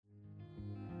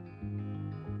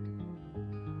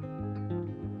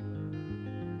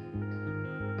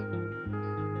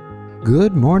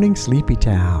Good morning, Sleepy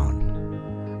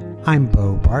Town. I'm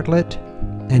Bo Bartlett,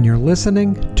 and you're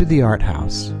listening to the Art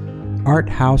House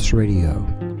Radio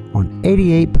on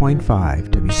 88.5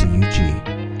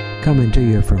 WCUG, coming to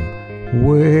you from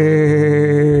way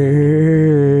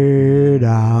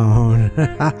down,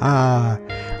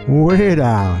 way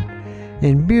down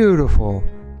in beautiful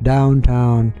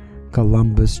downtown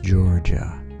Columbus,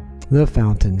 Georgia, the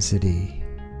Fountain City,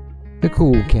 the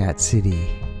Cool Cat City,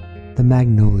 the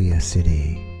Magnolia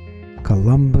City,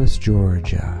 Columbus,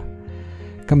 Georgia,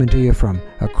 coming to you from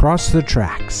across the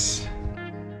tracks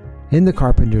in the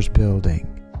Carpenters Building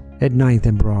at 9th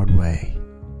and Broadway,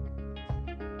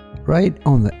 right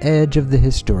on the edge of the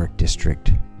Historic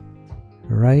District,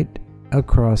 right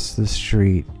across the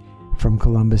street from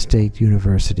Columbus State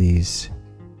University's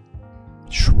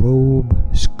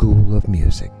Schrobe School of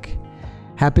Music.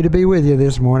 Happy to be with you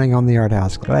this morning on the Art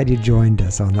House. Glad you joined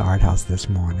us on the Art House this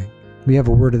morning. We have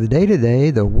a word of the day today.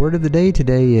 The word of the day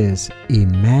today is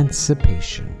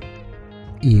emancipation.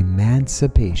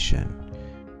 Emancipation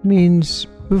means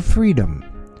freedom,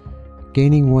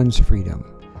 gaining one's freedom.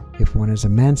 If one is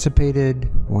emancipated,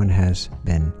 one has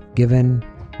been given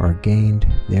or gained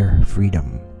their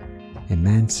freedom.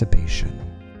 Emancipation.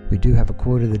 We do have a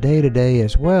quote of the day today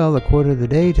as well. The quote of the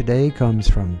day today comes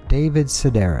from David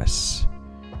Sedaris.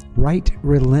 Write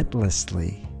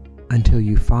relentlessly until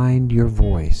you find your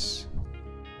voice.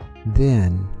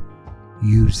 Then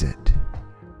use it.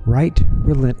 Write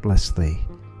relentlessly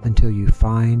until you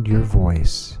find your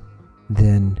voice.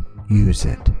 Then use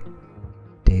it.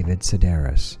 David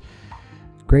Sedaris.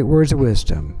 Great words of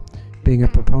wisdom. Being a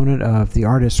proponent of The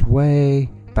Artist's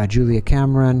Way by Julia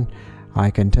Cameron,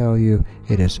 I can tell you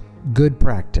it is good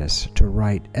practice to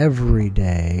write every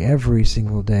day, every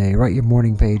single day. Write your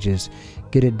morning pages.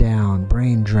 Get it down.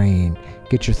 Brain drain.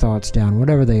 Get your thoughts down,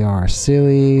 whatever they are.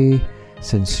 Silly,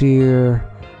 sincere,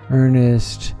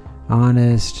 earnest,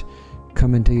 honest,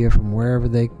 coming to you from wherever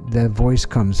the voice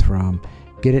comes from.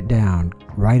 Get it down.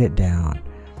 Write it down.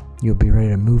 You'll be ready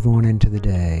to move on into the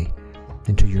day,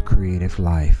 into your creative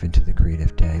life, into the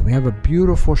creative day. We have a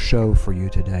beautiful show for you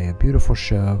today, a beautiful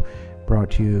show brought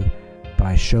to you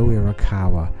by Sho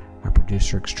Irakawa, our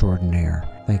producer extraordinaire.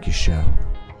 Thank you, Sho.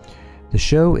 The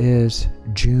show is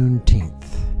Juneteenth.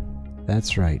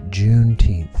 That's right,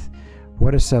 Juneteenth.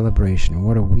 What a celebration.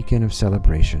 What a weekend of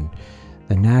celebration.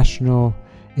 The National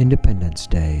Independence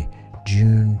Day,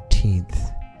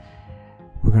 Juneteenth.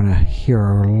 We're going to hear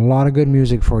a lot of good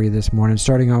music for you this morning,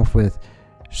 starting off with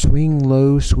Swing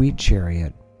Low, Sweet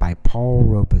Chariot by Paul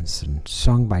Robeson,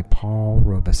 sung by Paul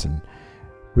Robeson,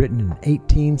 written in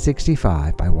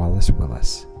 1865 by Wallace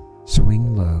Willis.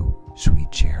 Swing Low,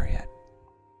 Sweet Chariot.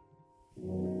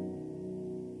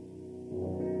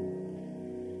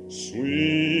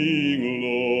 Swing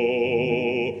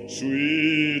low,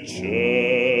 sweet chariot,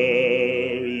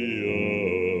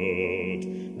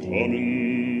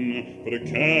 coming for to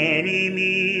carry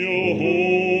me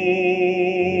home.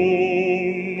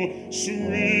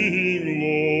 Swing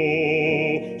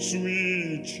low,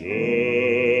 sweet chariot,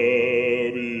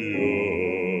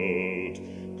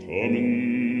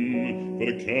 coming for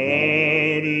to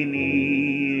carry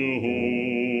me home.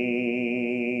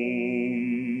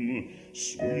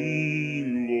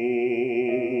 Swing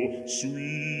low,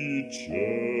 sweet chariot,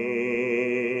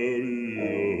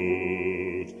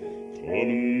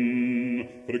 coming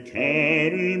for to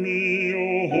carry me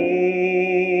home.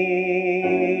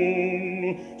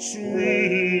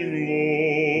 Swing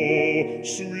low,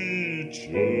 sweet chariot,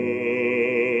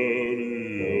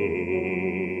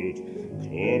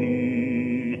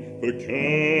 coming for to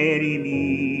carry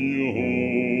me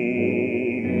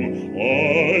home. I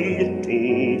looked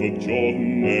over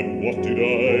Jordan, and what did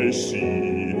I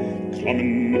see?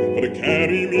 Coming for to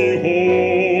carry me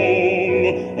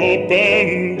home, a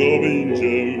band of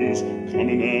angels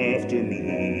coming after me,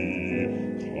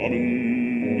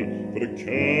 coming for to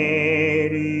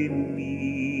carry me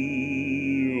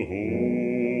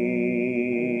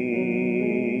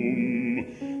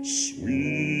home.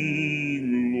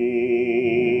 Swing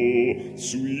low,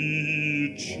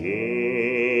 sweet chariot,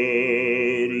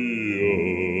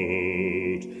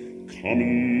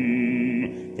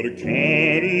 coming for to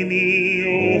carry me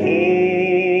home.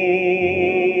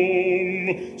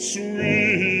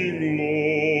 Swing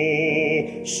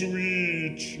low,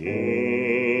 sweet chariot,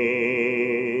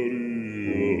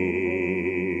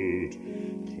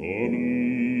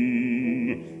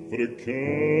 coming for to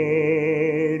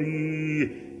carry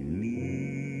me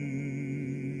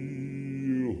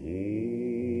home.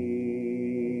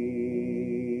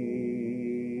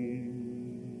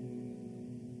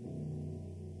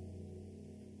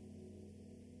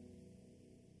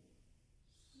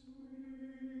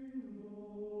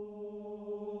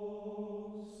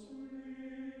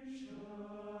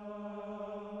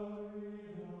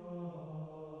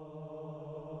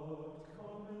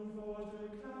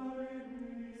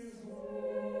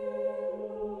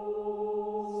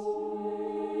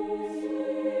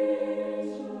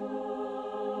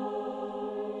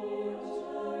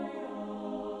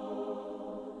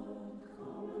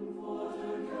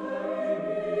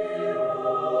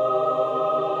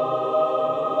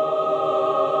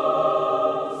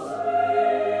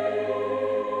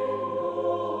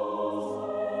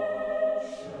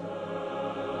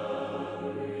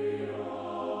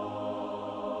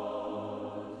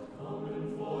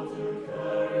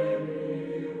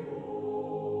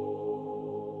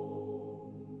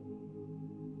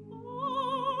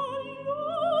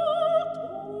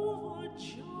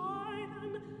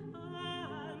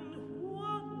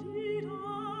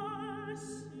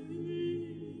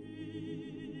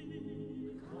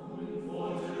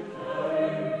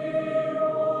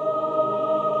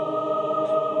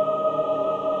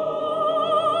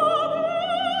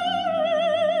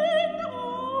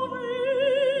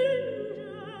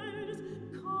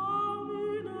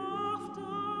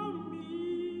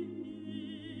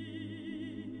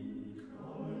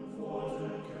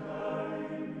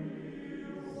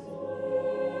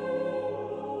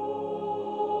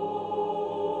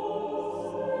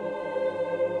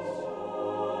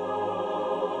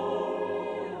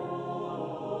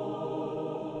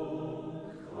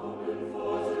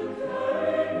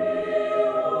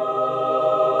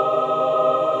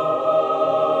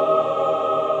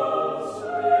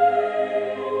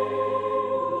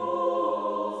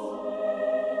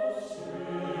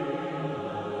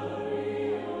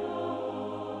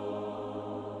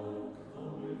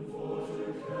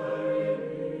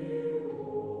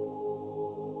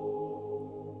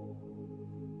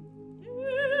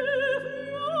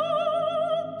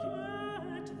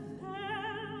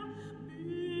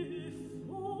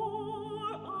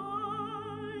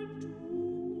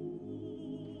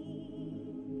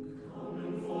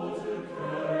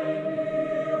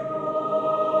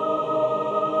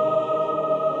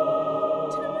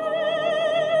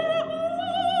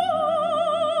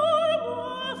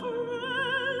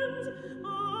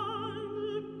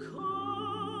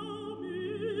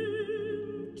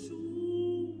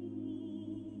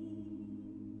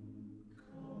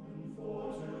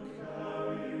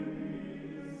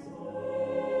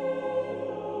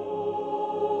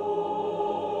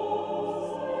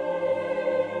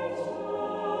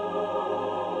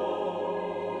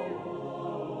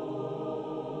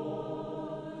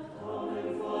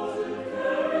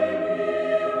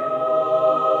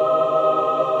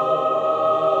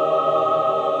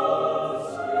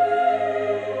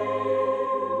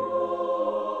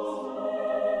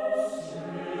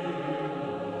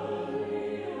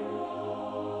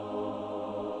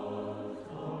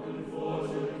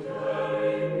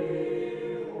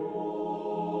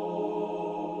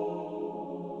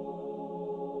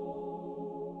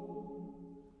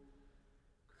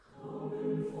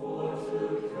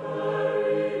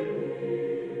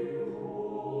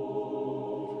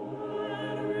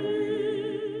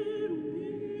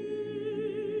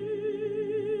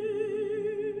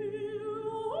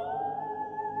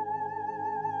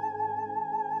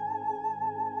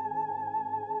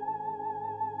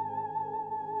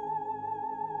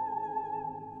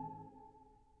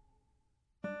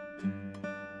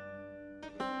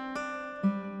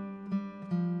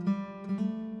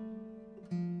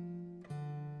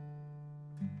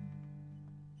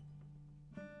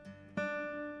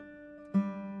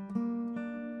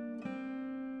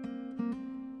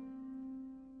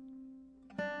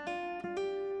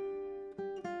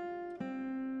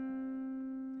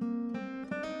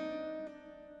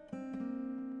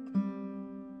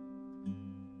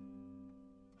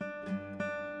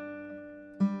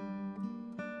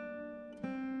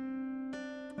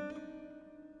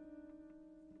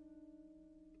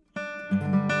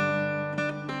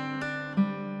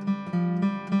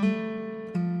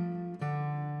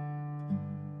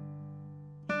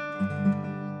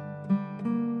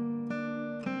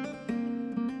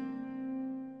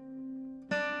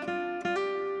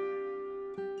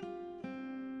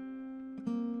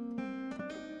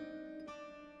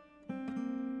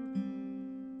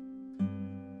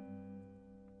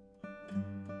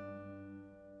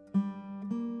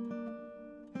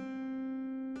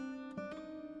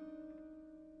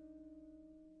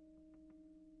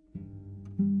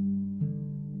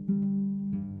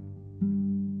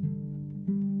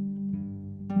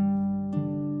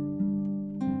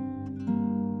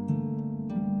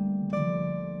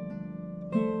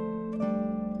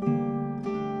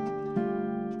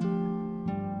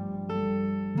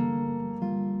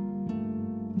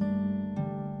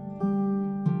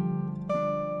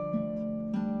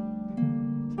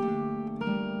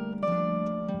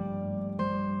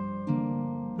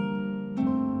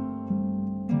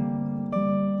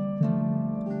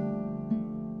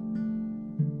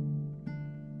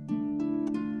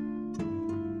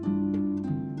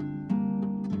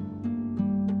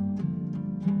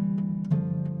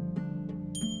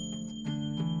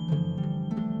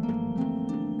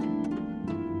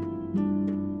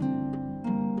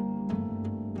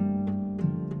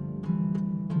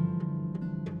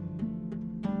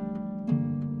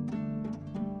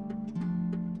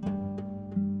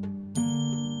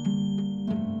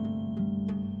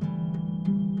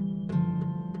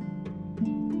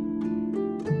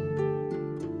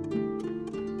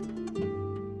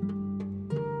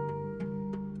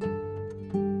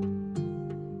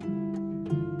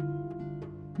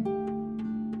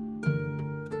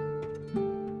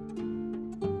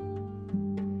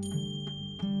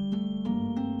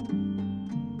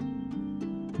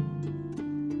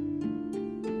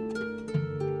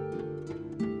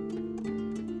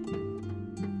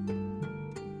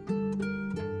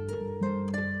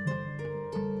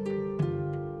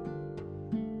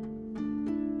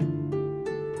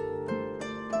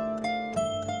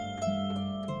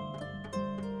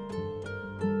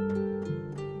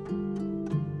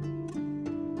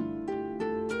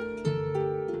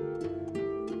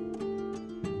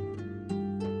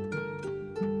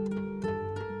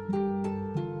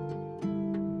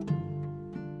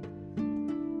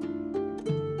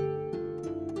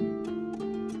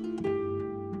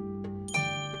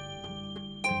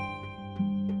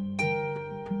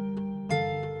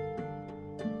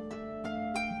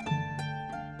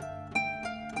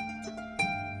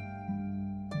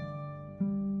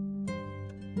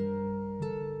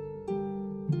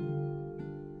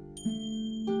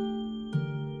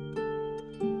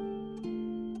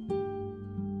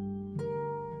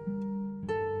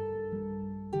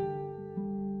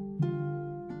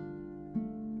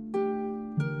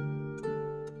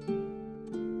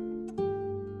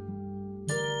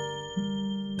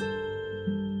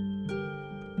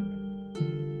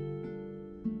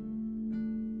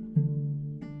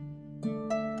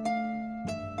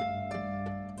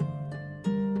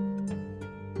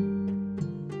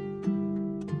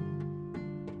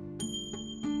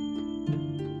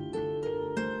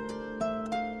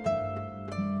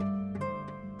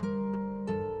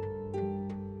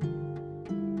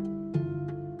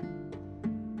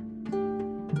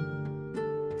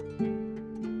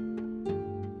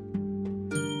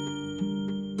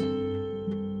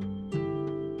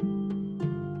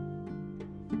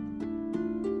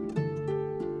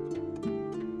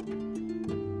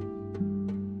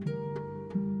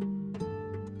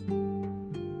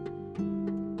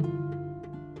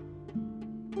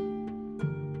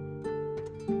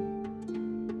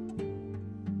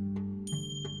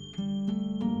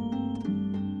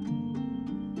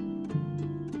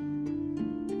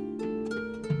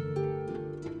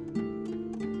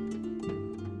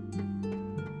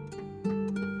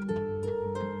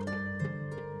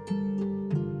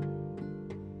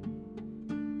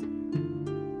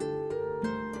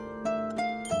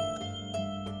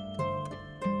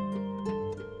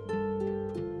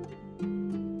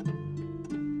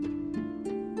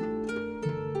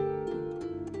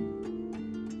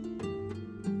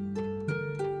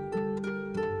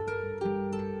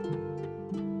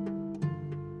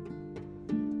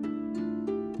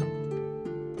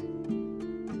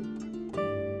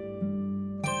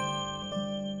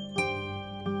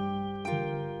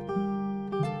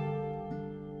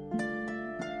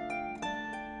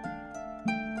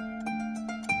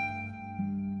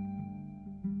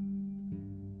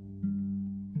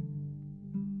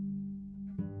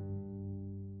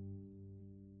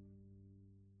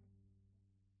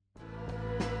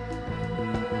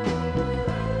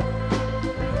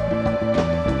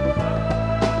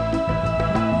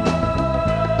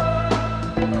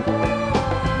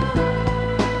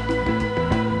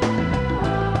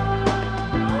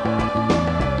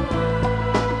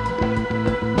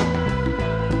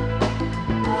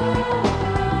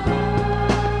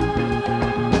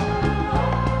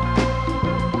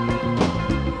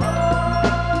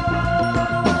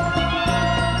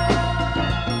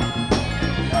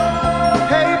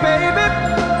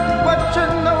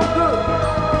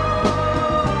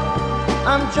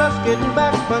 getting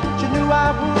back, but you knew I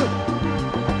would.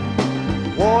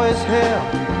 War is hell,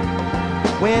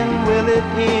 when will it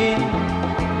end?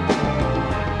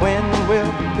 When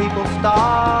will people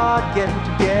start getting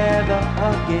together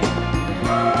again?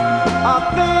 Are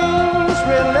things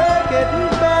really getting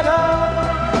better,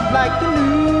 like the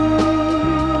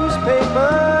newspapers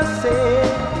say?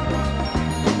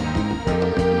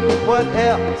 What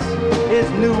else is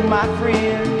new, my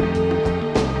friend,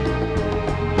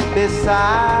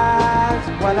 besides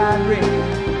what I read?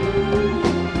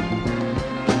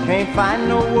 Can't find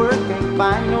no work, can't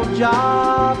find no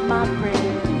job, my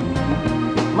friend.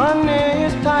 Money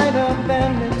is tighter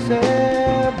than it's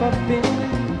ever been.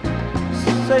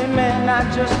 Say, man, I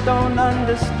just don't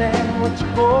understand what's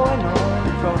going on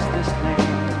across this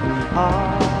land.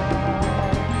 Oh,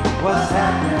 what's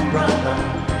happening, brother?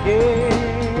 Yeah,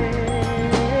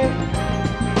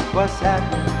 what's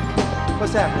happening?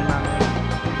 What's happening, my man?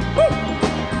 Woo!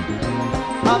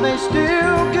 Are they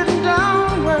still getting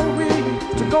down where we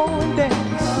used to go and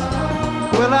dance?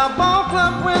 Will our ball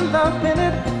club win the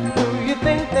pennant? Do you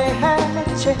think they had a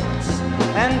chance?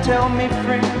 And tell me,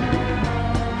 friend,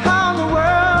 how in the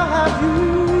world have you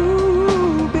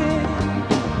been?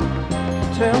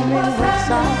 Tell me what's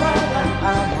out,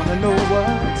 I wanna know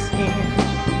what's in.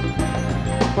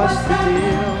 What's the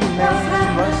deal, man?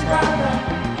 What's happening?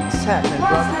 What's happening,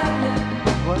 brother?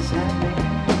 What's happening? What's happening,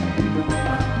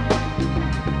 brother?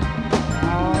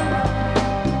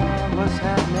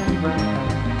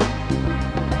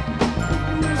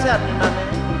 What's happening, my man?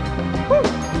 Woo!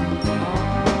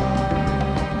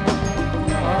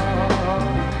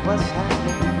 What's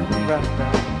happening, brother?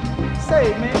 Say,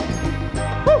 man.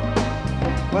 Woo!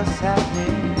 What's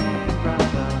happening,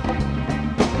 brother?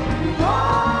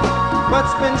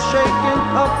 What's been shaking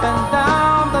up and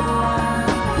down the line?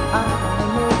 I wanna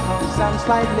know 'cause I'm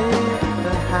slightly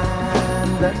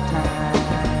behind the time.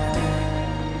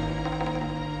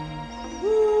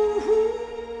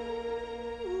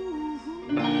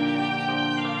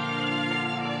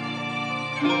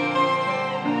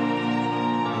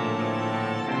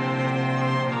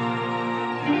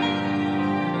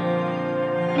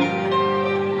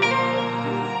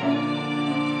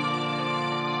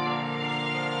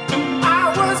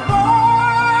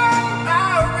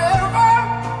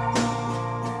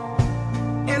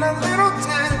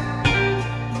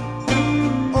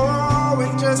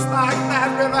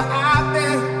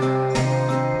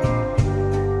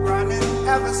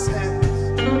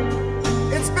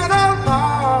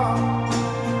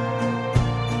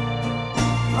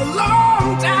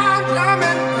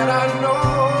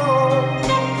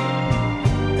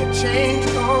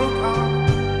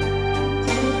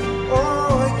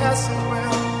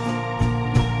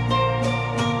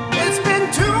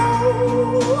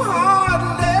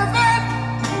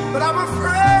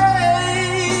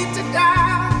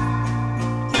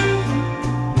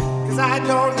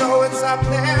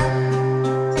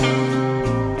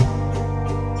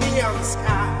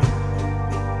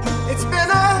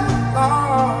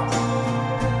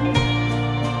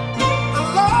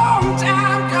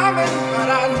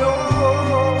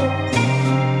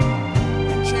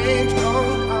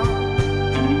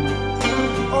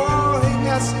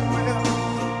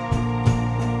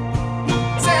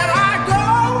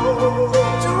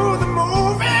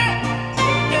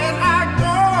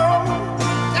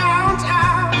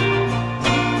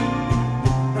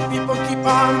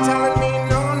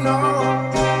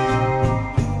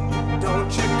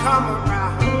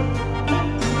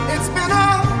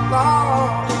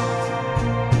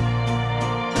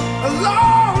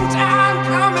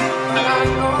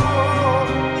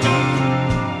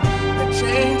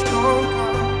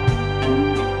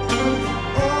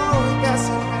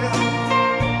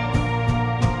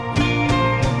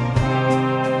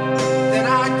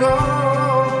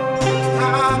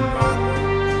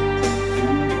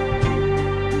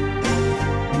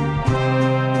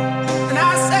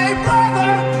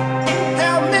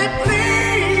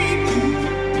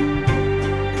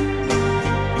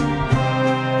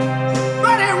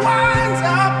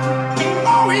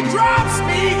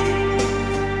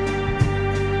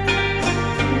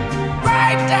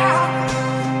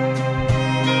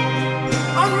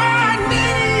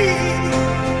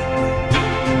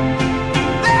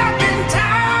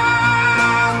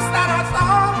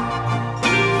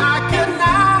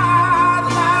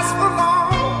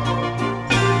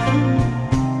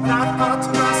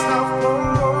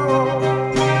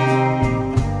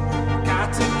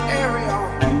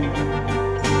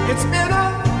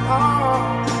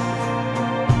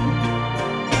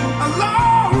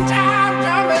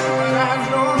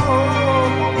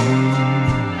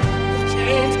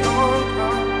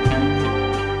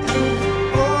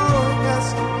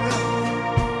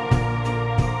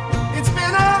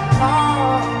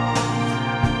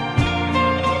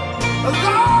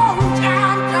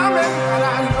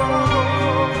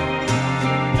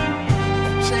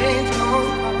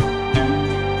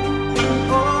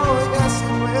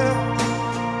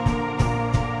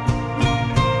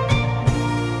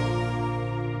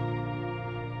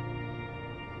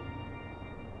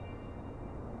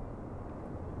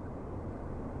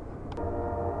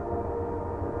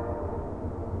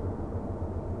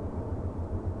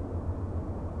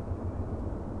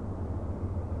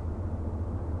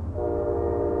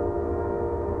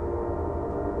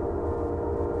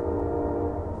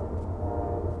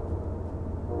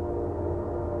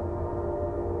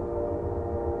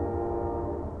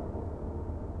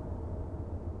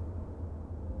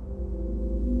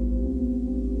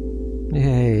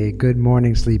 Hey, good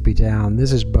morning, Sleepy Town.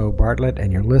 This is Bo Bartlett,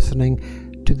 and you're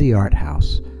listening to The Art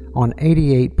House on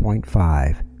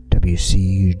 88.5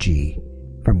 WCUG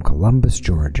from Columbus,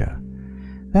 Georgia.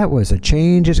 That was A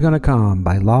Change Is Gonna Come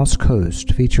by Lost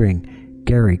Coast featuring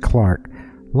Gary Clark.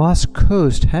 Lost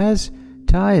Coast has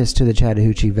ties to the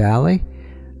Chattahoochee Valley.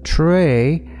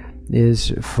 Trey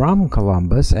is from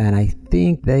Columbus, and I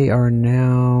think they are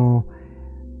now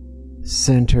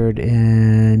centered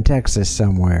in Texas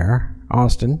somewhere.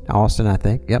 Austin, I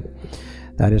think. Yep.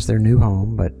 That is their new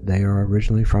home, but they are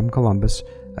originally from Columbus.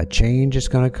 A Change Is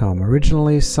Gonna Come,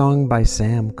 originally sung by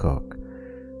Sam Cooke.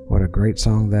 What a great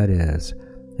song that is,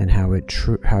 and how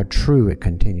true it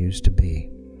continues to be.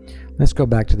 Let's go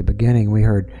back to the beginning. We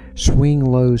heard Swing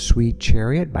Low, Sweet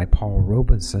Chariot by Paul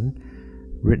Robeson,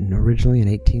 written originally in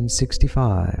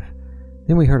 1865.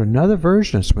 Then we heard another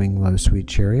version of Swing Low, Sweet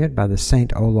Chariot by the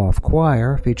St. Olaf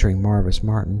Choir, featuring Marvis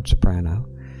Martin, soprano.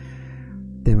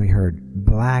 Then we heard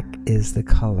Black Is the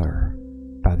Color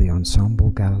by the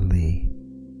Ensemble Galilee.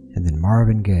 And then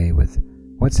Marvin Gaye with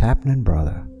What's Happening,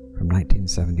 Brother from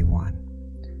 1971.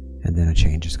 And then A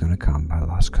Change Is Gonna Come by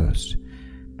Lost Coast.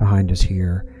 Behind us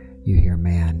here, you hear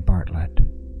Man Bartlett.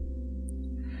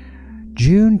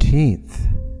 Juneteenth.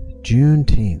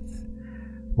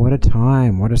 What a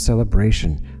time, what a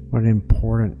celebration, what an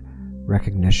important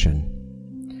recognition.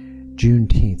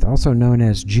 Juneteenth, also known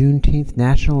as Juneteenth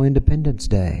National Independence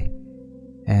Day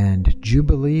and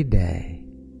Jubilee Day,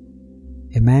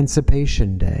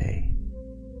 Emancipation Day,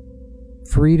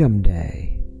 Freedom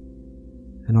Day,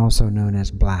 and also known as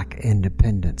Black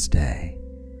Independence Day.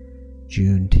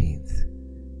 Juneteenth,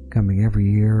 coming every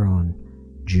year on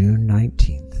June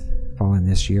 19th, falling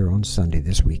this year on Sunday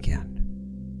this weekend.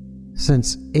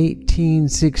 Since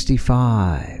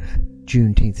 1865,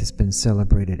 Juneteenth has been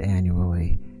celebrated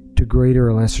annually to greater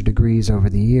or lesser degrees over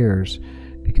the years,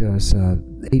 because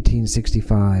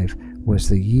 1865 was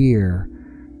the year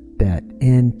that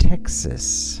in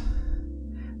Texas,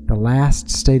 the last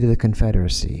state of the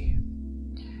Confederacy,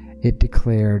 it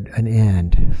declared an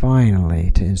end,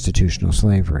 finally, to institutional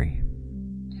slavery.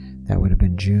 That would have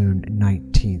been June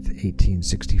 19th,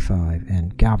 1865 in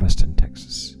Galveston,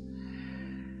 Texas.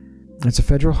 It's a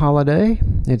federal holiday.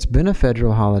 It's been a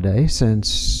federal holiday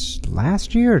since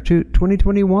last year,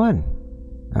 2021.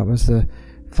 That was the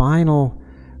final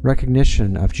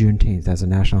recognition of Juneteenth as a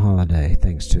national holiday,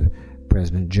 thanks to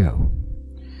President Joe.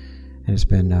 And it's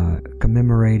been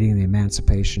commemorating the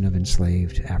emancipation of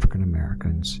enslaved African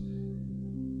Americans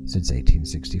since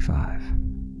 1865.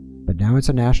 But now it's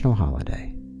a national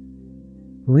holiday.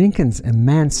 Lincoln's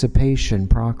Emancipation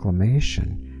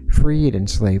Proclamation freed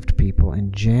enslaved people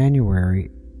in January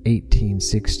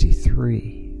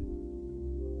 1863.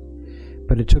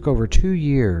 But it took over 2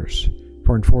 years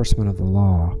for enforcement of the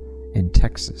law in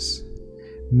Texas.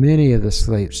 Many of the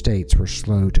slave states were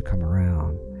slow to come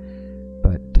around,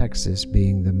 but Texas,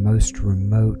 being the most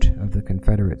remote of the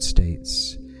Confederate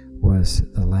states, was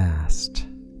the last.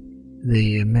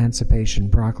 The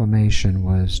Emancipation Proclamation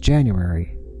was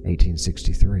January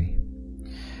 1863.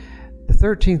 The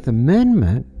 13th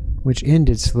Amendment, which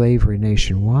ended slavery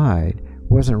nationwide,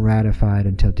 wasn't ratified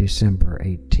until December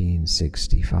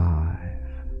 1865.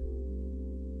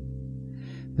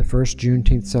 The first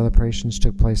Juneteenth celebrations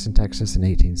took place in Texas in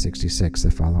 1866, the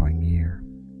following year.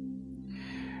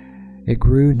 It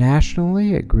grew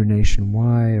nationally, it grew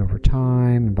nationwide over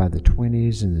time, and by the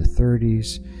 20s and the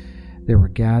 30s, there were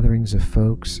gatherings of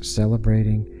folks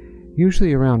celebrating,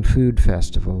 usually around food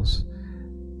festivals,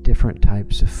 different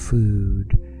types of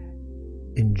food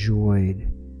enjoyed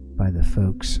by the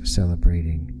folks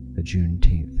celebrating the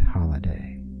Juneteenth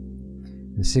holiday.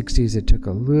 In the 60s, it took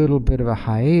a little bit of a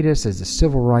hiatus as the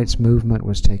civil rights movement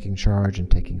was taking charge and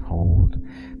taking hold.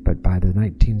 But by the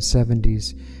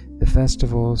 1970s, the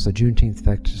festivals, the Juneteenth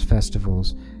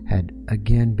festivals, had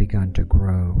again begun to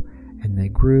grow, and they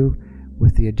grew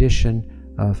with the addition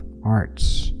of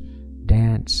arts,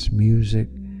 dance, music,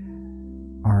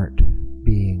 art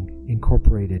being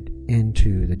incorporated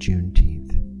into the Juneteenth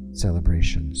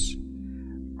celebrations,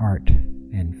 art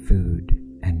and food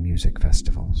and music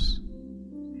festivals.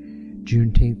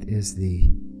 Juneteenth is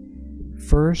the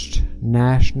first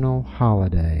national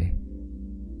holiday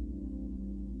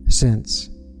since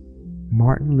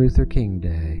Martin Luther King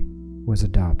Day was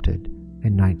adopted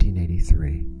in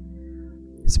 1983.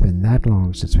 It's been that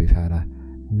long since we've had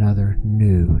another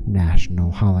new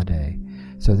national holiday.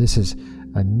 So this is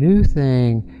a new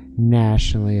thing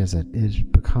nationally, as it has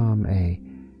become a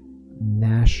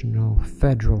national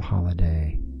federal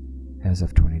holiday as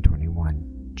of 2021,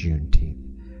 Juneteenth.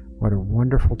 What a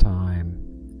wonderful time.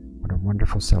 What a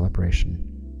wonderful celebration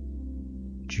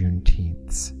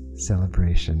Juneteenth's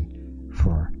celebration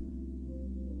for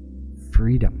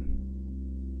freedom,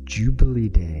 Jubilee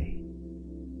Day,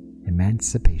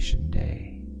 Emancipation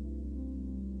Day,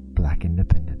 Black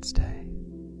Independence Day.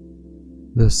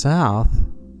 The South,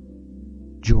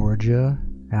 Georgia,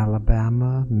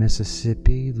 Alabama,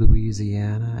 Mississippi,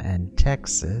 Louisiana, and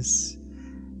Texas,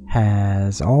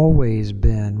 has always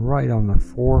been right on the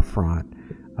forefront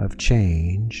of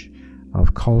change,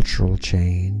 of cultural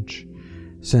change,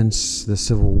 since the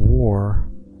Civil War.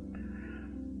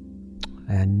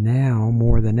 And now,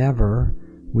 more than ever,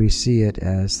 we see it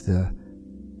as the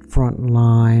front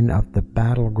line of the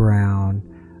battleground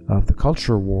of the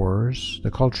cultural wars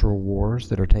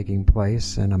that are taking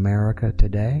place in America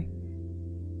today.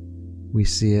 We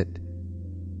see it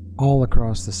all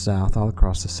across the South, all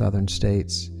across the southern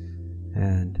states,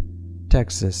 and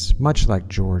Texas, much like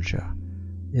Georgia,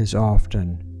 is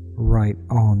often right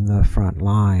on the front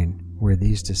line where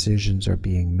these decisions are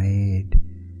being made,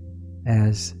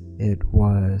 as it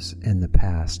was in the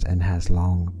past and has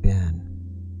long been.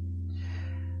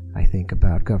 I think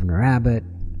about Governor Abbott.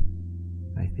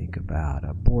 I think about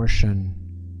abortion.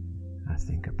 I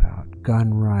think about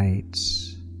gun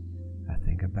rights. I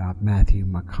think about Matthew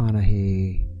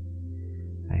McConaughey.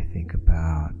 I think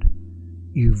about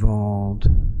Uvalde,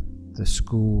 the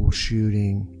school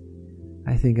shooting.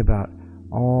 I think about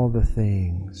all the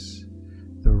things,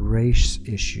 the race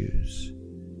issues,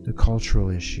 the cultural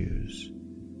issues,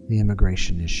 the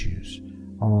immigration issues,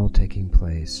 all taking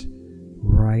place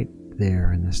right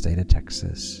there in the state of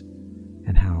Texas,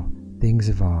 and how things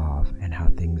evolve and how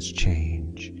things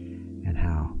change and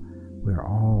how we're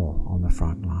all on the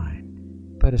front line,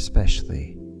 but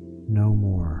especially no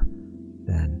more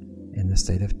than in the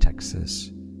state of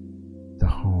Texas, the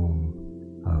home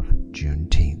of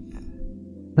Juneteenth.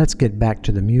 Let's get back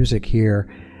to the music here.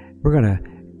 We're going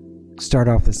to start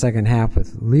off the second half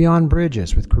with Leon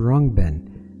Bridges with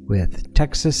Khruangbin with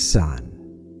Texas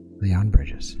Sun. Leon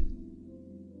Bridges.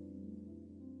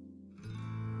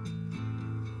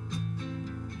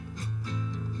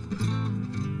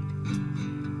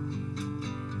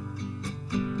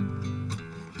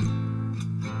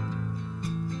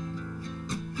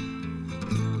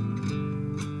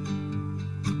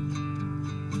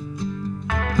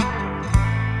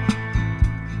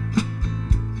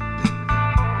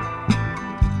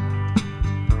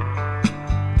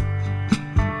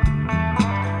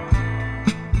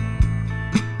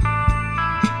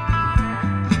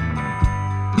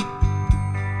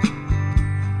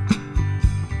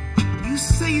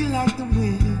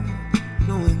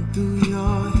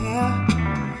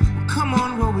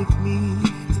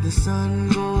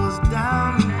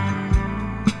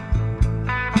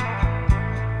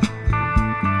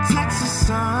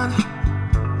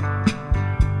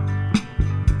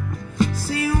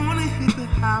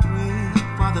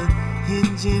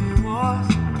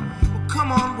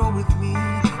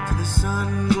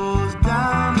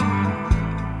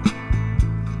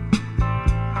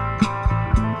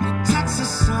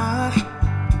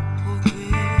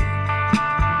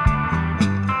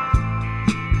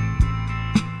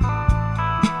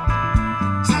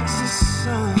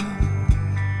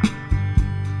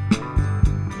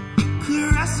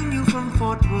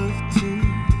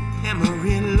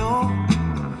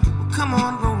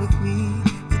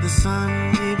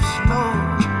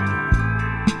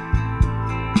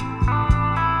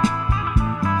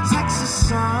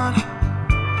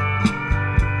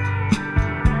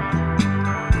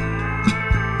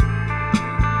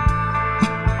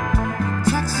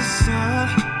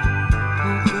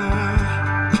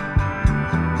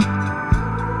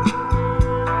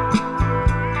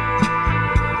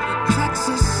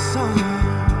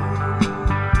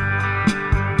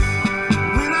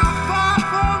 When I far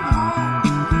from home,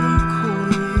 the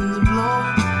cold winds blow.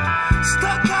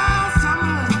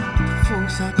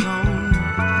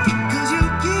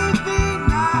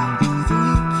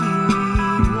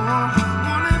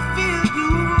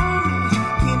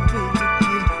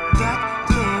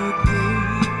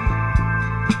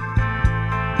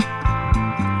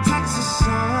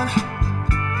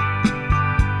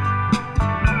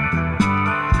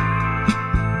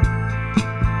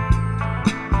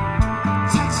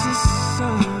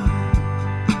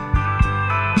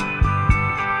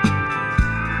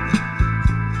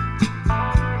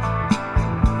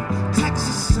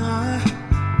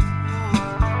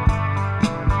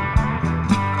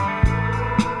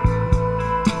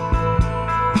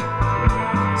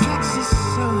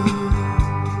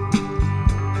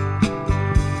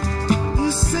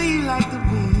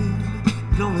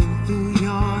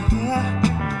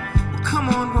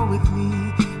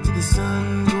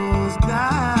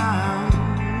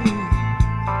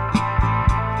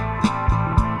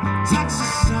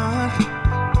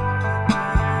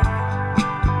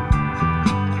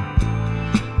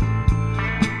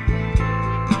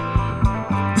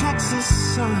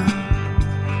 sun.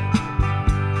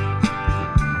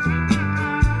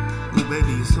 Oh,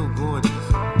 baby, you're so gorgeous.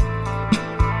 How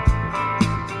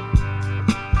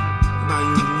about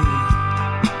you and me?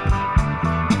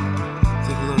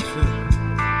 Take a little trip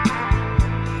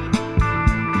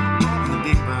in the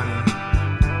big body.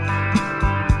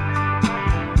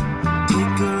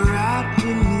 Take a ride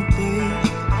with me, babe.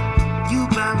 You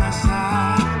by my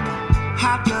side.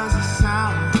 How does it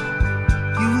sound?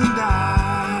 You and I.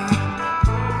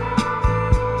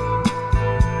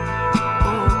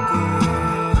 Oh, girl.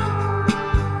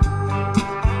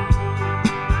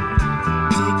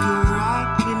 Take a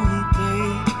ride with me,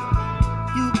 babe.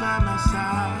 You by my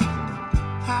side.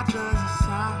 How does it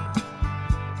sound?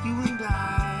 You and I.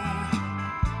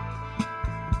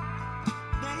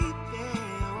 Baby.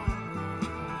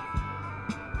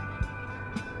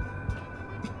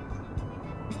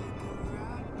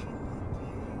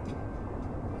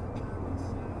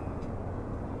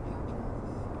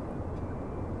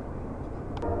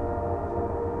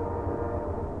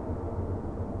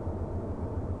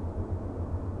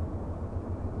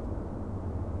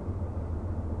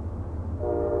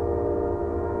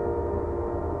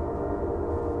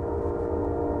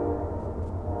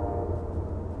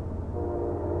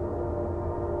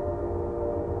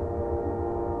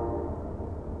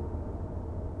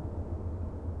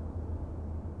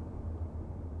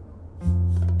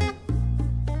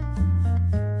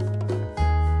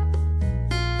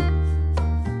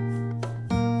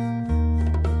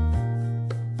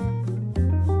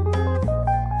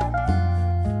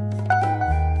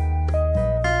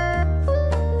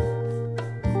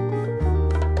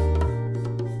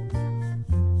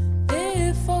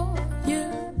 Before you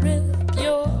rip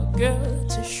your girl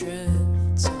to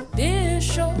shreds, be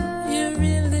sure you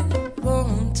really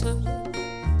want her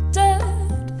dead.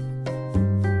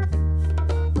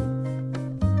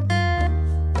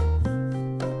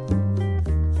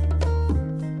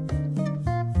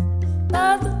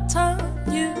 By the time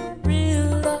you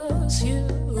realize you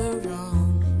were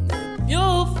wrong,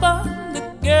 you'll find the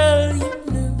girl you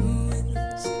knew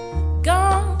is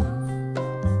gone.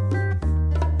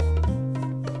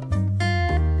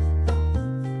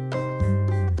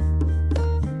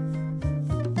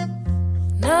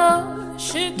 Now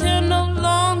she can no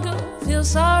longer feel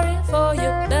sorry for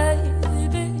your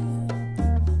baby.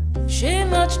 She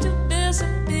much too busy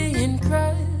being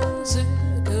crazy,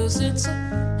 'cause it's a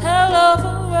hell of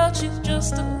a world. She's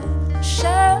just a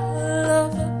shell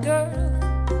of a girl.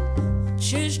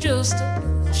 She's just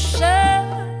a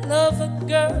shell of a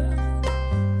girl.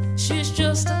 She's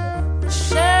just a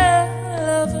shell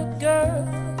of a girl.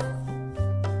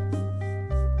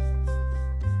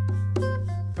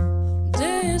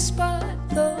 Despite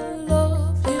the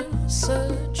love you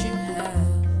said you had,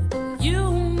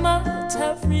 you might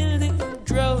have really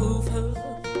drove her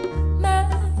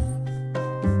mad.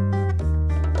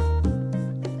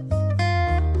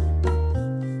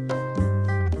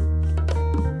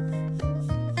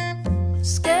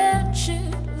 Scared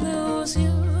she'd lose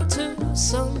you to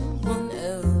someone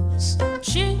else.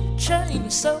 She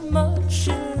changed so much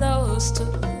she lost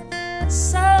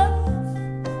herself.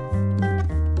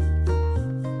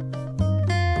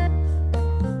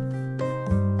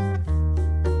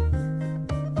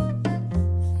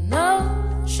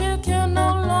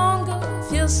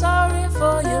 Sorry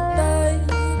for your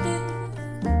baby.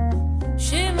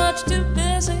 She much too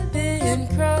busy being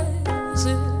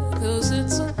crazy, 'cause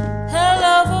it's a hell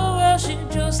of a world. She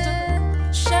just a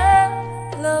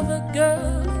shell of a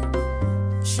girl.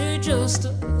 She just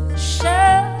a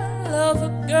shell of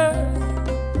a girl.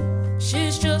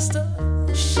 She's just a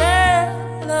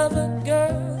shell of a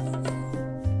girl.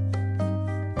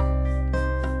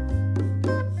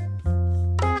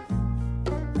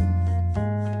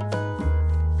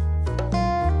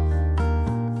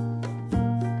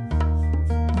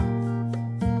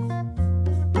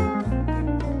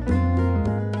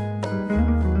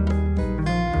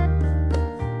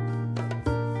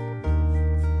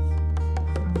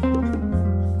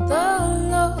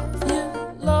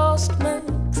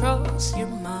 Your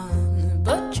mind,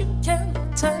 but you can't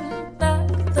turn back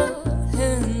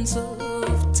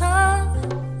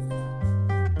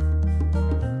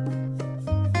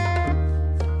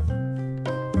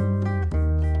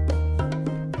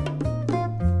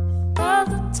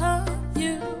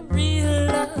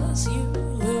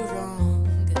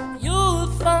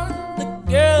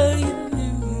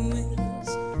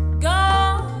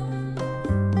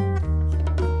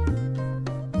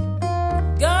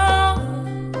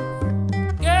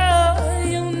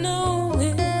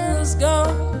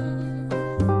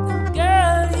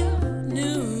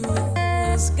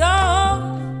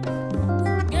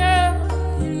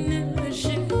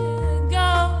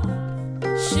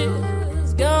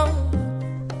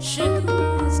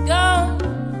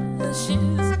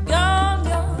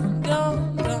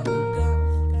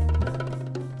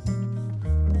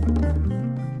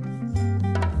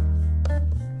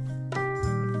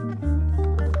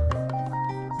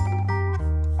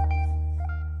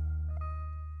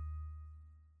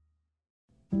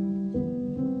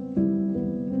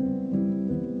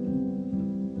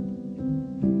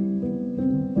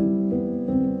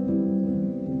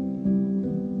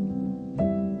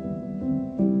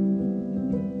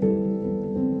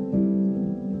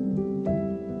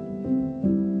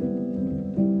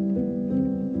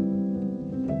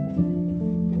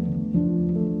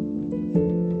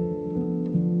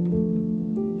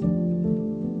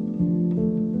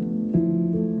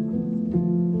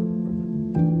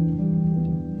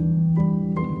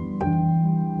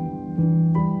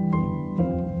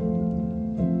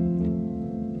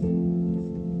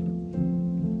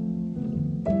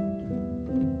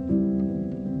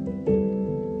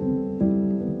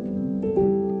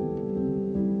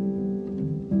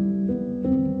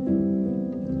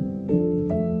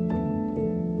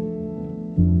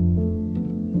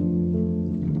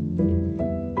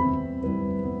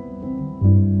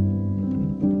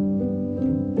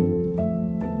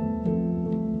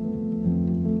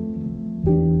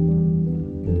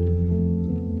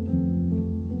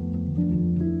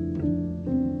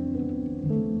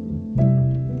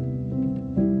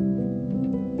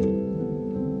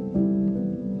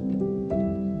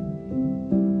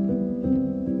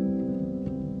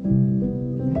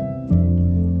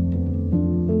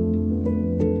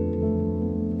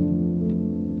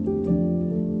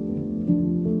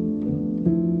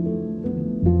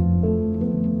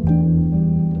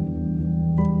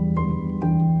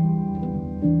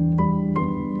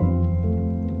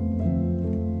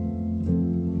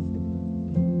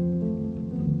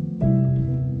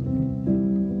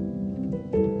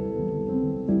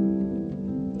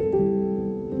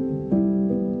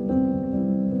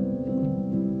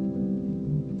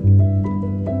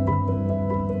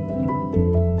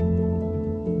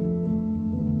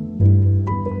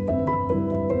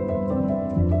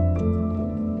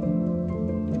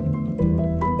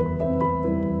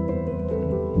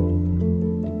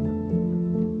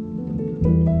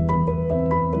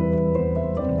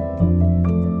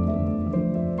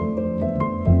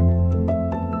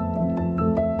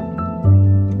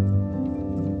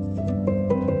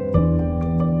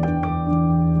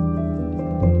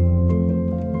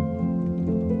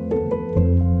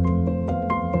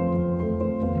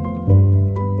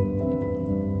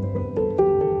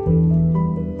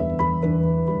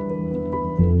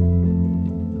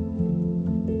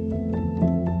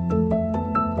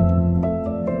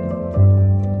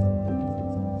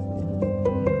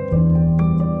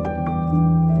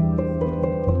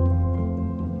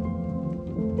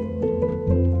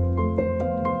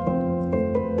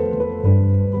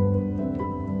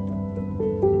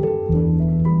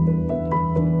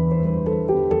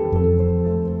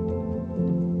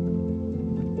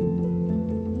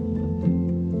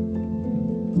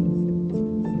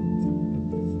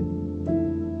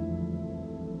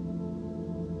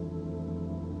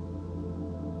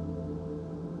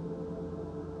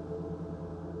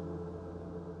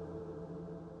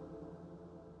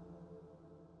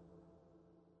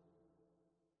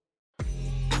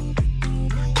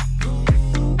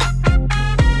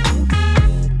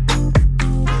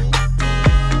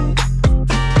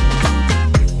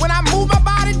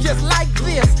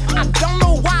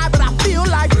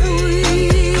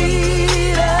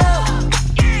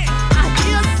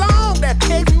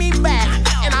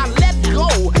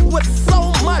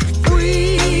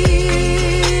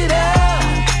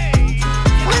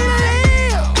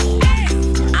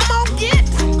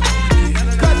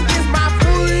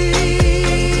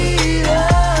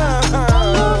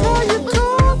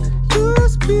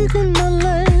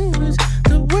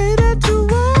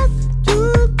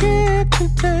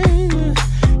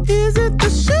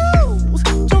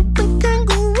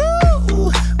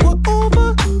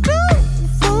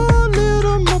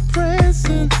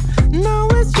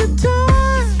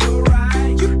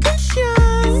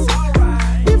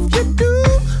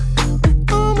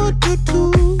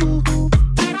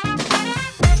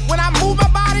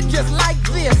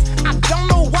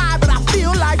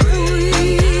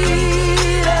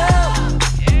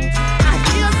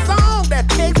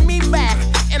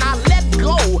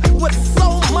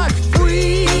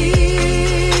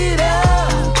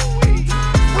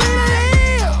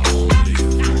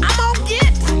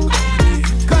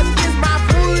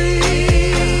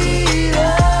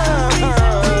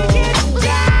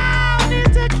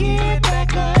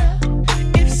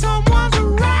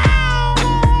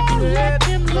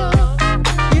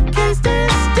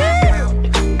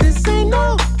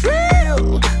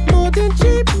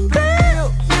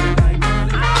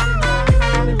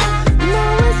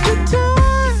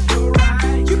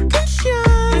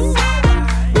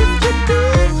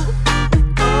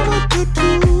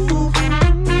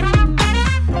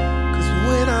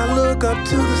look up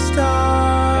to the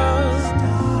stars,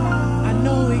 I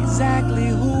know exactly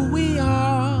who we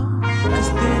are.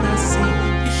 'Cause then I see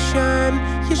you shine,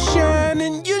 you're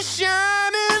shining, you're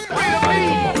shining.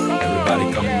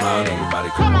 Everybody come on, everybody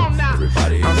come on now.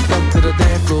 Everybody. I'm stuck to the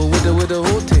dance floor with the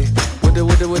whole team. With the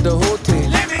whole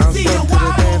team. I'm stuck to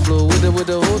the dance floor with the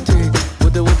whole team.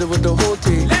 With the whole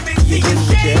team. Let me see you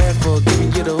what you asked for,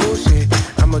 giving you the whole shit.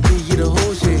 I'ma give you the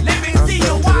whole shit. Let me I'm see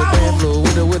stuck you to the dance floor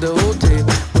with the whole team.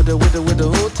 With the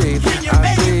whole team. I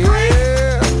say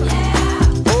yeah.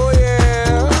 Oh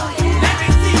yeah. Let me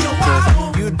see you wobble.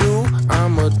 You do,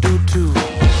 I'ma do too.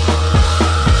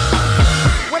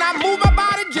 When I move my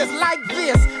body just like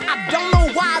this, I don't know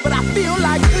why, but I feel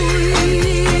like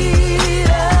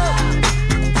freedom.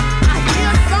 I hear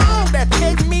a song that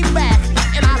takes me back,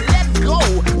 and I let go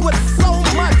with so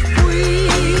much freedom.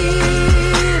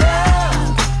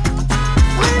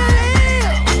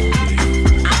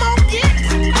 I'm gonna get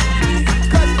it,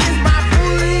 'cause it's my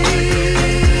freedom.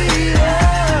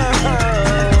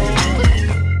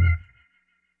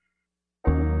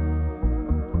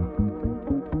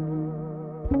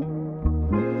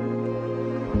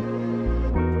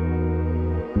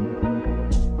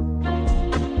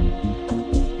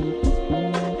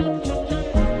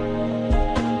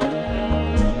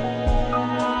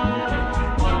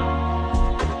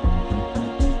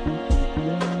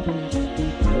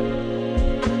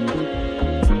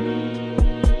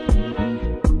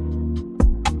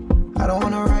 I don't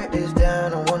wanna write this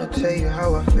down, I wanna tell you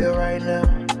how I feel right now.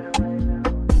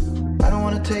 I don't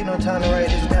wanna take no time to write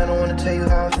this down, I wanna tell you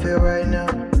how I feel right now.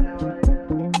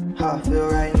 How I feel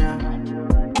right now.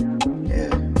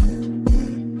 Yeah.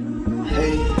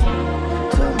 Hey,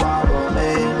 tomorrow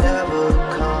may never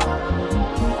come.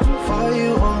 For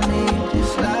you or me,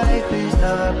 this life is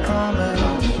not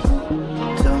promised.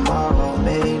 Tomorrow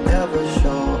may never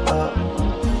show up.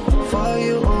 For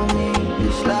you or me,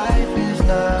 this life is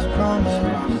not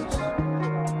promised.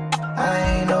 I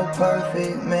ain't no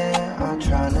perfect man, I'm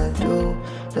tryna do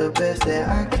the best that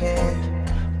I can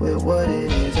with what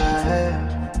it is I have.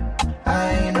 I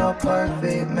ain't no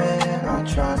perfect man, I'm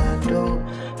tryna do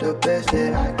the best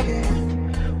that I can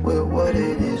with what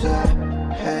it is I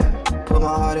have. Put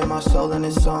my heart and my soul in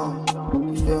this song,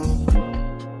 you feel me?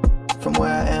 From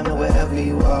where I am to wherever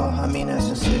you are, I mean that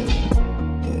sincerely.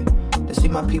 Yeah. To see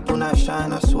my people not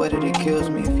shine, I swear that it kills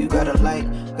me. If you got a light,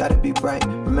 gotta be bright.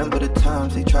 Remember the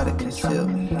times they try to conceal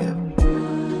me. Yeah.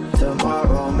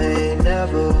 Tomorrow may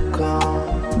never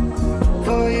come.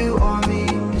 For you or me,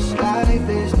 this life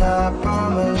is not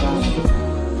promised.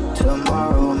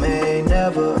 Tomorrow may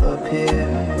never appear.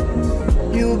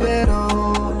 You better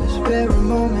hold this very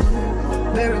moment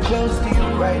very close to you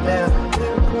right now.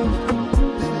 Very close to you.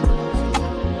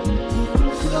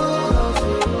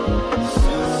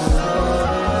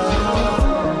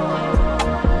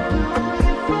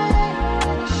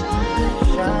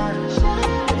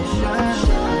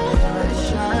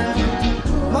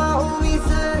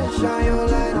 Shine your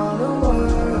light on the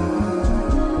world.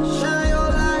 Shine your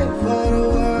light for the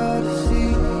world to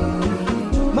see.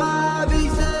 My hobby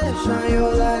says shine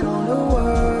your light on the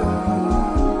world.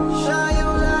 Shine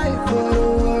your light for the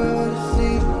world to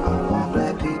see. I want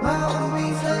black people. My hobby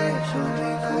says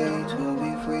to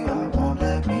be free. I want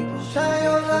black people. Shine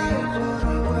your light for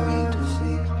the world to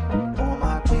see. Want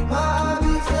my people. My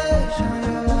hobby says shine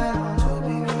your light on to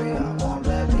be free. I want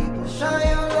black people. Shine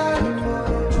your light for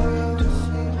the world to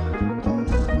see.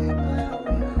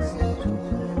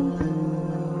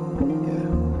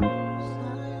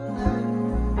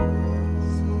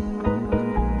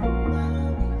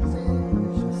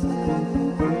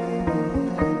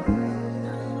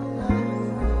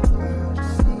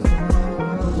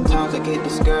 Sometimes I get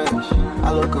discouraged.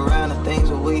 I look around and things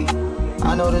are weak.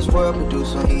 I know this world could do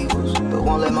some evils, but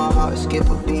won't let my heart skip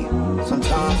a beat.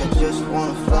 Sometimes I just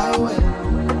wanna fly away,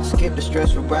 skip the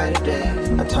stressful brighter days.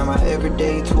 I turn my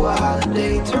everyday to a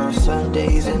holiday, turn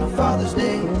Sundays into Father's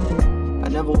Day. I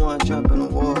never wanna jump in a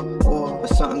war, but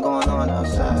something going on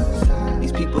outside.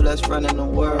 These people that's running the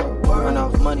world run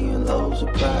off money and loads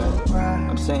of pride.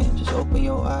 I'm saying, just open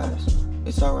your eyes.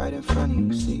 It's alright in front of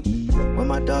you, see. When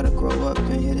my daughter grow up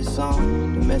and hear this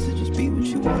song, the message is be what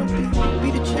you wanna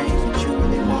be the change that you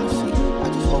really wanna see. I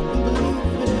just hope and believe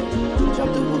for that.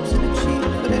 Jump the hoops and achieve for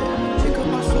that. Pick up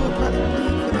my sword, probably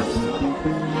bleed for that.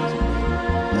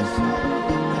 That's all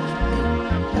that matters to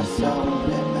me. That's all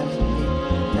that matters to me.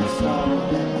 That's all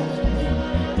that matters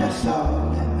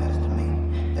to me.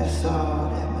 That's all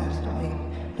that matters to me.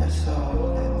 That's all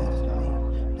that matters to me.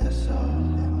 That's all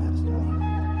that matters to me.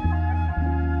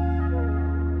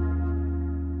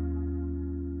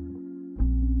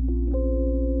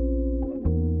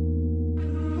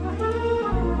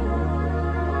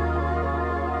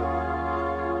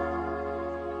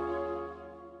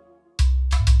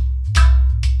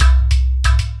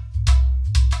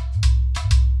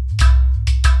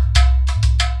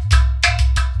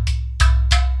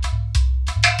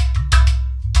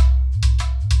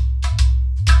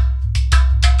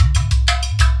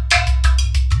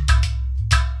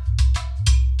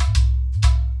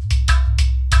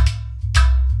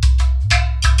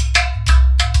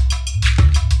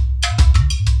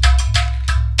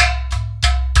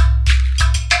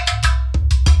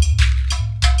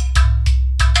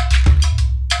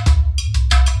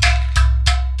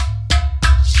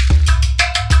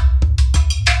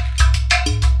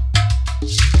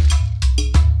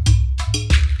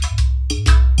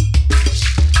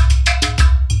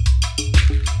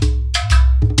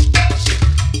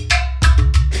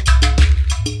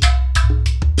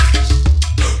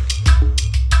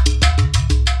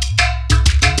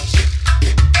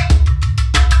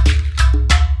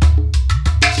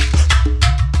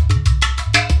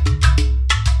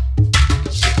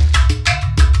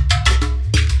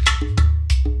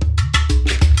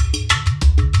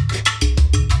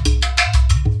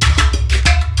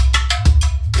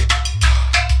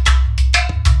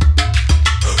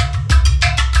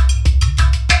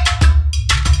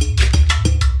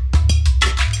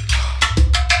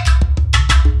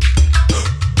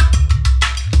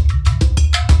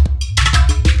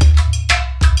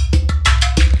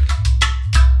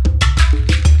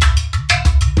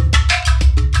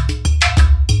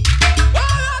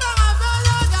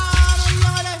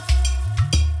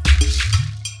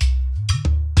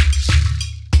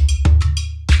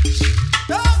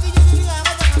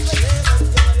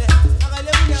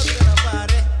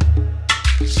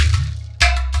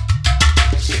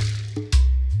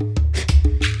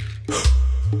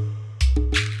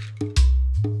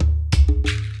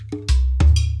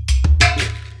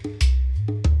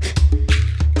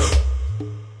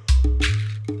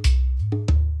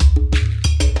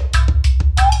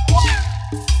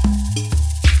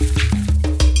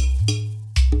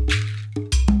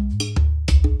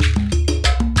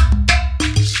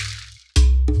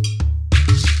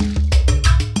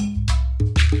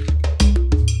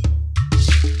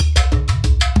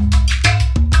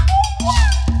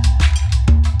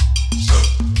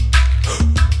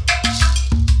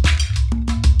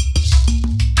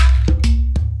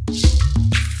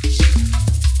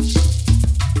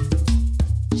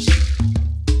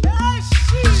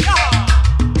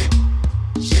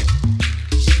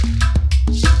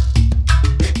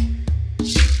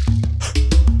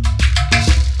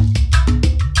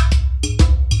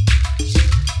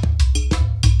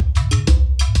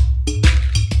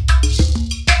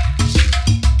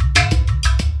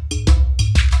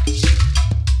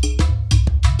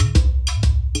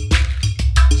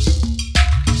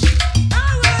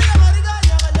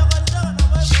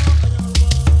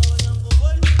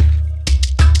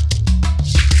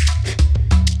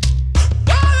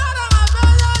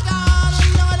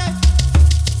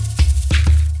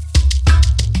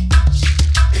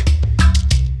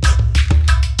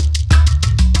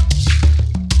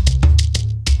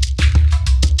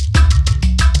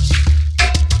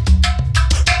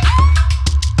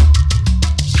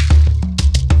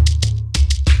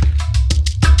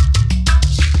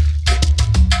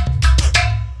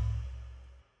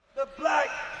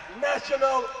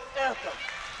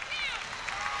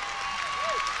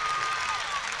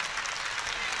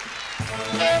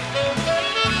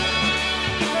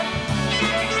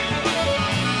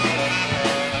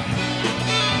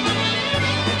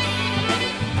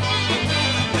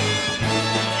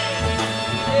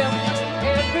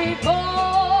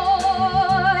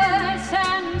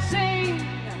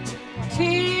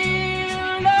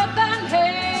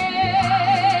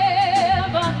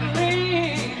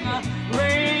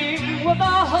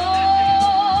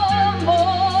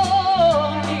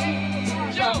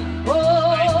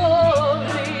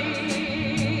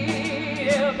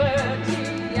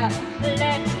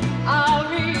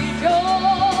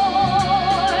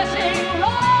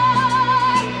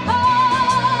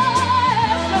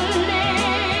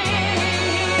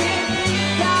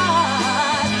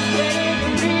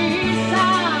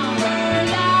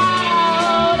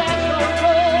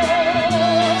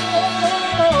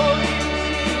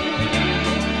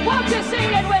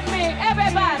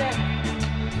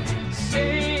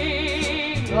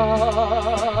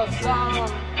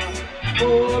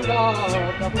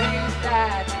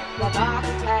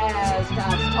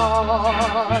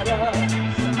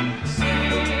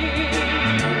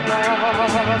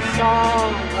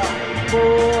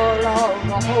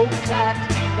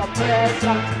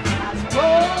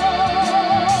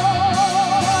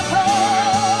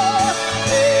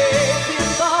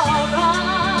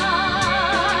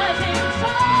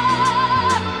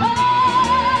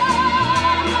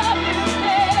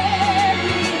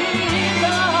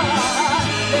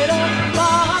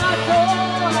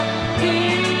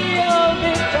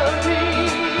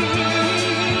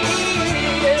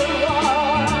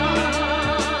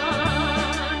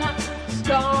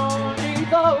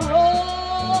 The road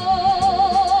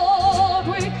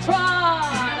we try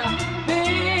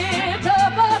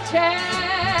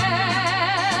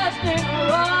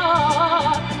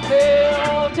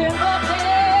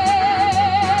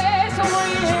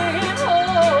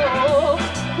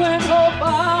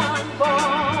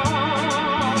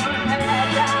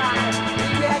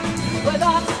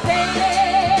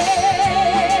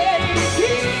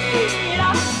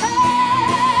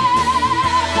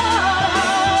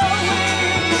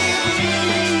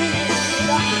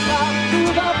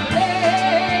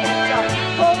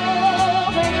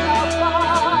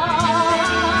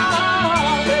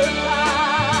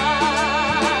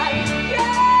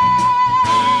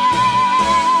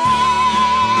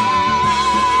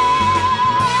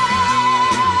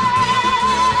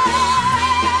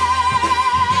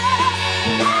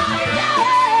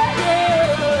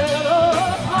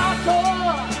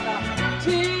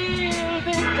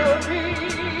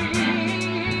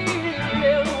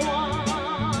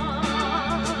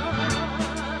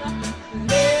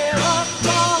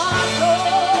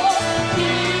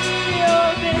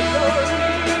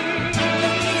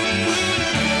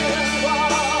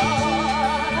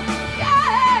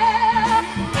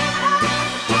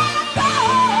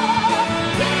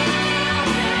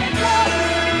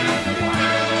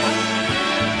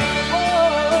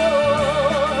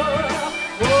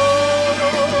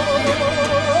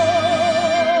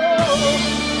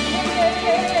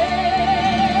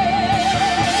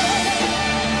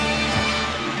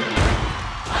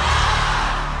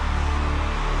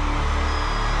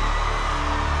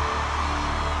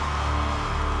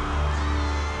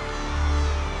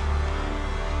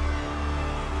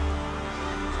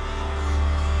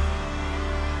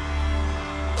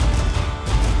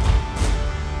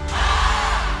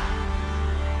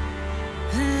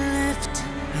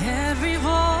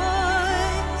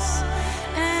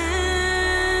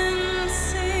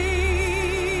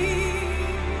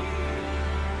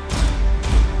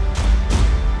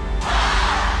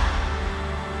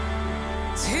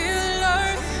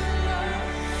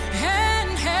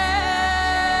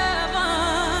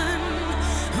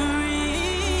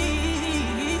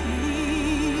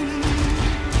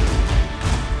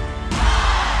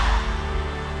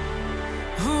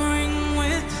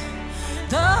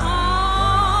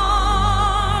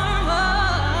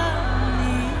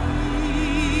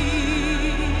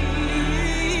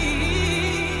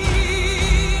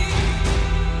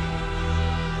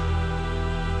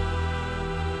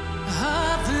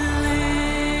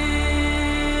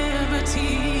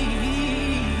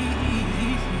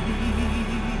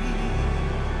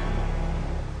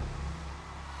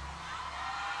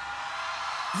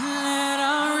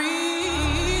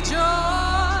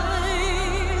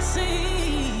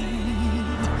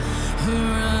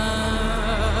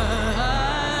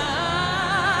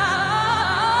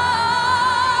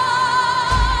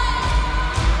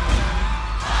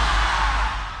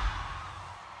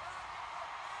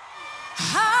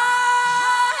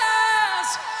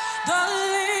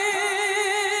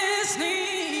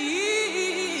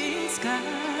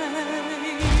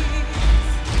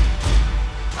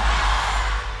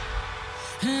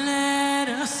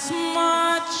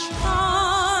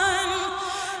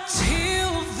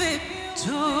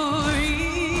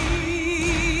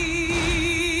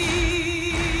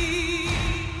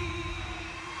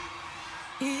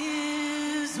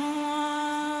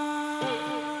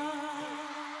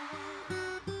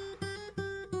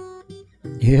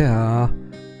Yeah,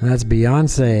 that's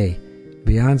Beyonce.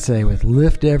 Beyonce with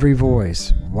Lift Every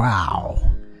Voice. Wow.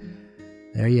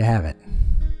 There you have it.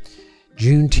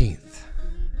 Juneteenth.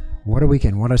 What a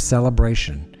weekend. What a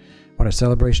celebration. What a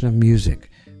celebration of music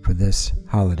for this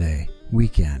holiday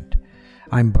weekend.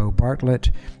 I'm Bo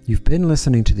Bartlett. You've been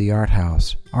listening to the Art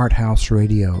House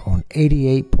Radio on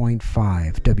 88.5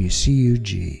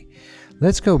 WCUG.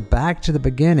 Let's go back to the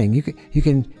beginning. You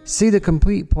can see the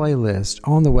complete playlist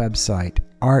on the website,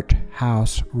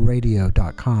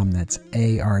 arthouseradio.com. That's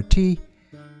ARTHAUS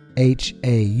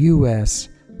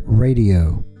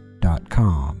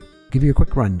radio.com. Give you a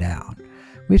quick rundown.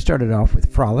 We started off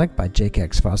with Frolic by Jake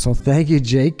X Fussell. Thank you,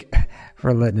 Jake,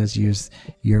 for letting us use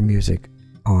your music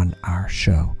on our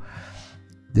show.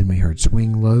 Then we heard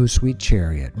Swing Low, Sweet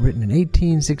Chariot, written in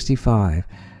 1865,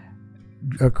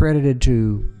 accredited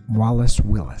to Wallace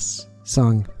Willis,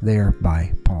 sung there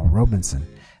by Paul Robinson.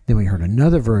 Then we heard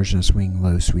another version of Swing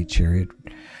Low, Sweet Chariot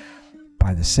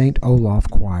by the St. Olaf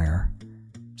Choir,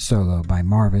 solo by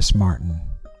Marvis Martin,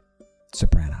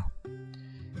 soprano.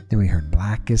 Then we heard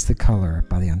Black is the Color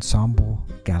by the Ensemble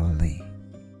Galilee.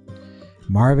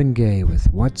 Marvin Gaye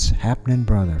with What's Happening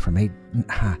Brother from from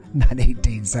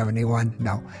 1971.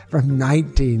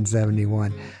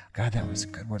 God, that was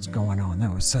good. What's going on?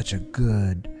 That was such a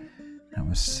good,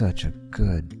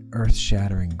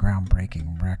 earth-shattering,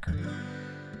 groundbreaking record.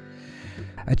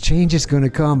 A Change is Going to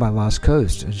Come by Lost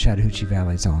Coast, Chattahoochee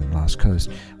Valley's own Lost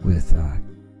Coast, with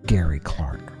Gary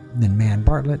Clark. And then Man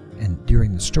Bartlett, and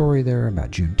During the Story there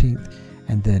about Juneteenth,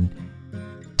 and then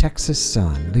Texas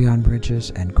Sun, Leon Bridges,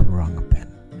 and Kurungapin.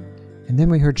 And then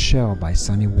we heard Shell by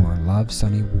Sonny War, Love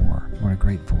Sonny War. What a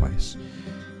great voice.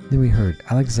 Then we heard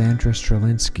Alexandra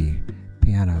Strelinsky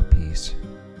piano piece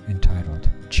entitled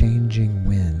Changing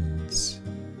Winds.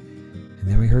 And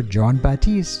then we heard John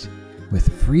Baptiste with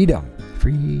Freedom.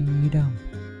 Freedom.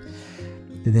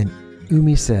 And then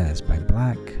Umi Says by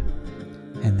Black.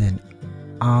 And then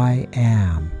I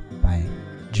Am by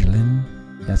Jilin.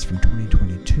 That's from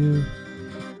 2022.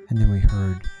 And then we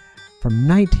heard from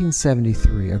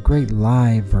 1973 a great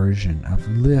live version of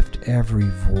Lift Every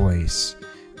Voice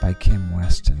by Kim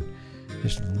Weston.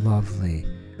 Just lovely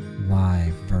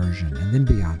live version. And then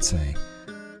Beyonce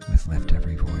with Lift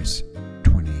Every Voice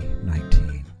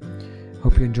 2019.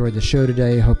 Hope you enjoyed the show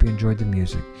today. Hope you enjoyed the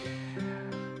music.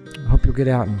 Hope you'll get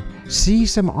out and see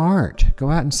some art. Go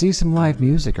out and see some live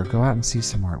music, or go out and see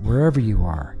some art wherever you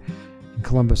are. In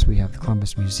Columbus, we have the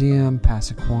Columbus Museum,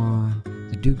 Passaquan,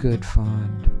 the Do Good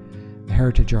Fund, the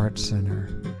Heritage Arts Center.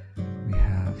 We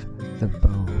have the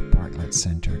Bo Bartlett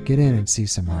Center. Get in and see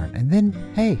some art. And then,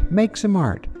 hey, make some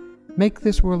art. Make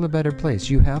this world a better place.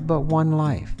 You have but one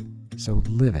life, so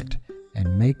live it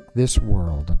and make this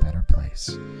world a better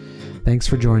place. Thanks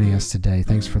for joining us today.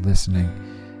 Thanks for listening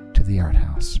to the Art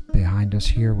House. Behind us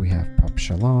here, we have Pop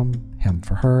Shalom, Him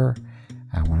for Her.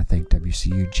 I want to thank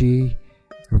WCUG.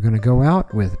 We're going to go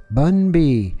out with Bun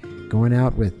B, going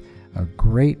out with a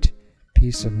great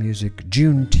piece of music,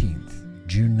 Juneteenth,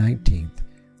 June 19th.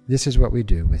 This is what we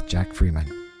do with Jack Freeman,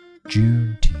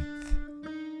 Juneteenth.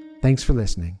 Thanks for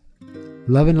listening.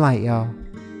 Love and light, y'all.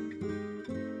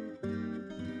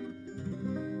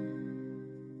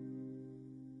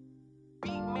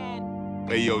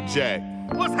 Hey, yo, Jack.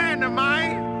 What's happening,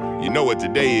 man? You know what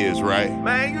today is, right?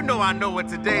 Man, you know I know what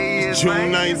today is,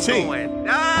 June man. 19th. It's going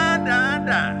down, down,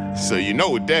 down. So you know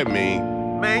what that means.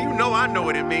 Man, you know I know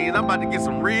what it means. I'm about to get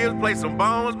some ribs, play some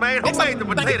bones, man. Who made the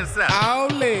potato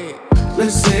salad?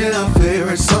 Let's sing our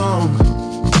favorite song.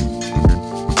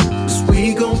 'Cause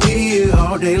we gon' be here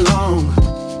all day long.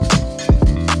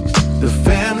 The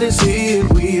family's here,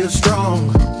 we are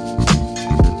strong.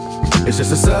 It's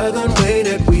just a southern way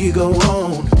that we go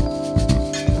on.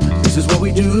 This is what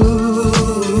we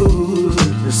do.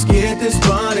 Let's get this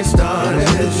party started.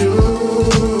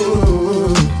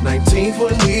 June 19th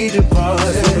when we depart.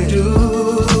 That's what we do.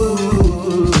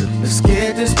 Let's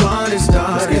get this party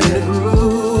started. Let's get in the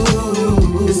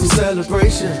groove. It's a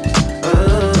celebration.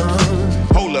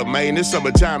 Hold up, man, it's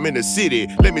summertime in the city.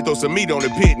 Let me throw some meat on the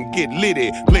pit and get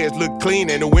litty. Players look clean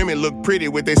and the women look pretty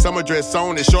with their summer dress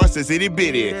on and shorts that's itty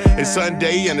bitty. It's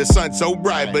Sunday and the sun's so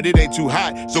bright, but it ain't too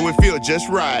hot, so it feel just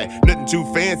right. Nothing too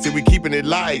fancy, we keeping it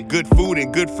light. Good food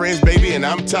and good friends, baby, and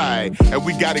I'm tired. And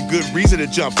we got a good reason to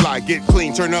jump fly. Get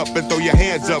clean, turn up and throw your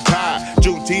hands up high.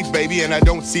 Juneteenth, baby, and I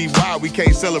don't see why we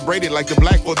can't celebrate it like the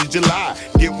Black 4th of July.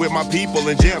 Get with my people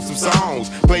and jam some songs.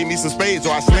 Play me some spades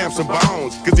or I slam some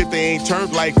bones. Cause if they ain't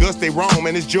turned like us, they wrong.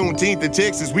 And it's Juneteenth in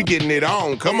Texas, we getting it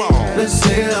on. Come on. Let's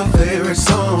sing our favorite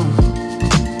song.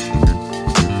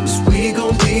 'Cause we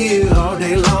gon' be here all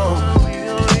day long.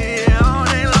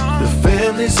 The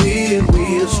family's here,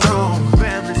 we are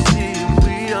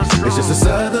a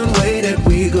southern way that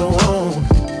we go on.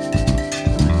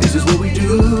 This is what we do.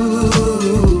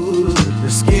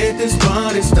 Let's get this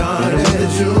party started. In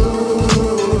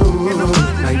the month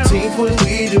of June, 19th when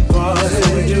we depart. This is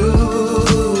what we do.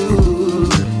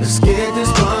 Let's get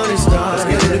this party started.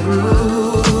 Let's get in the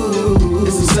groove.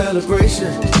 It's a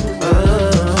celebration.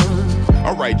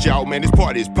 Alright, y'all, man, this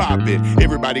party is poppin'.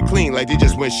 Everybody clean like they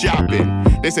just went shopping.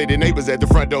 They say the neighbors at the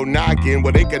front door knocking.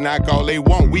 Well, they can knock all they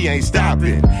want, we ain't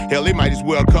stopping. Hell, they might as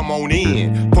well come on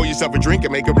in. Pour yourself a drink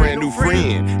and make a brand new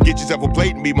friend. Get yourself a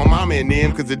plate and meet my mama and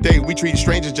them. Cause today we treat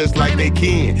strangers just like they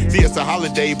kin. See, it's a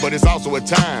holiday, but it's also a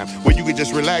time where you can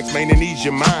just relax, man, and ease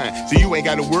your mind. So you ain't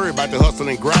gotta worry about the hustle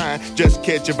and grind. Just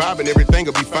catch your vibe and everything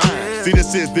will be fine. See,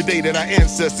 this is the day that our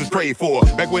ancestors prayed for.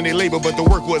 Back when they labored, but the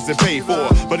work wasn't paid for.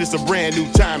 But it's a brand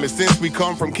new time, and since we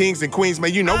come from kings and queens,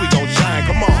 man, you know we gon' shine.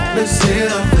 Come on. Let's hear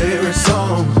our favorite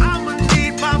song. I'ma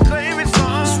need my favorite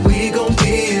song. 'Cause we gon'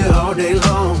 be here all day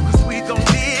long. 'Cause we gon'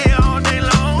 be here all day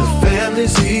long. The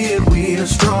family's here, we are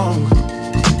strong.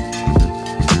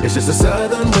 It's just a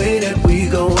southern way that we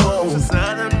go on. It's a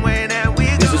southern way that we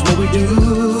go. This is what we do.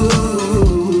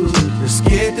 Let's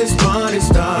get this party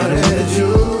started. In the month of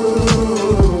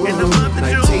June, in the month of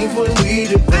 19th when we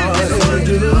depart. This is what we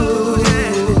do.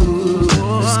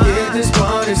 Let's get this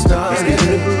party started. In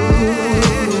the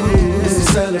groove. It's a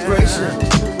celebration.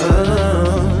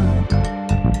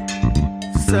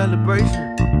 Celebration.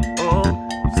 Oh,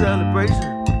 celebration.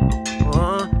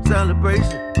 Oh,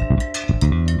 celebration.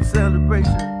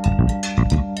 Celebration.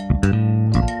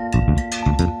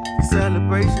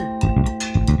 Celebration.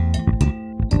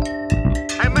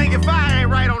 Hey, man, your fire ain't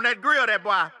right on that grill, that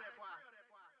boy.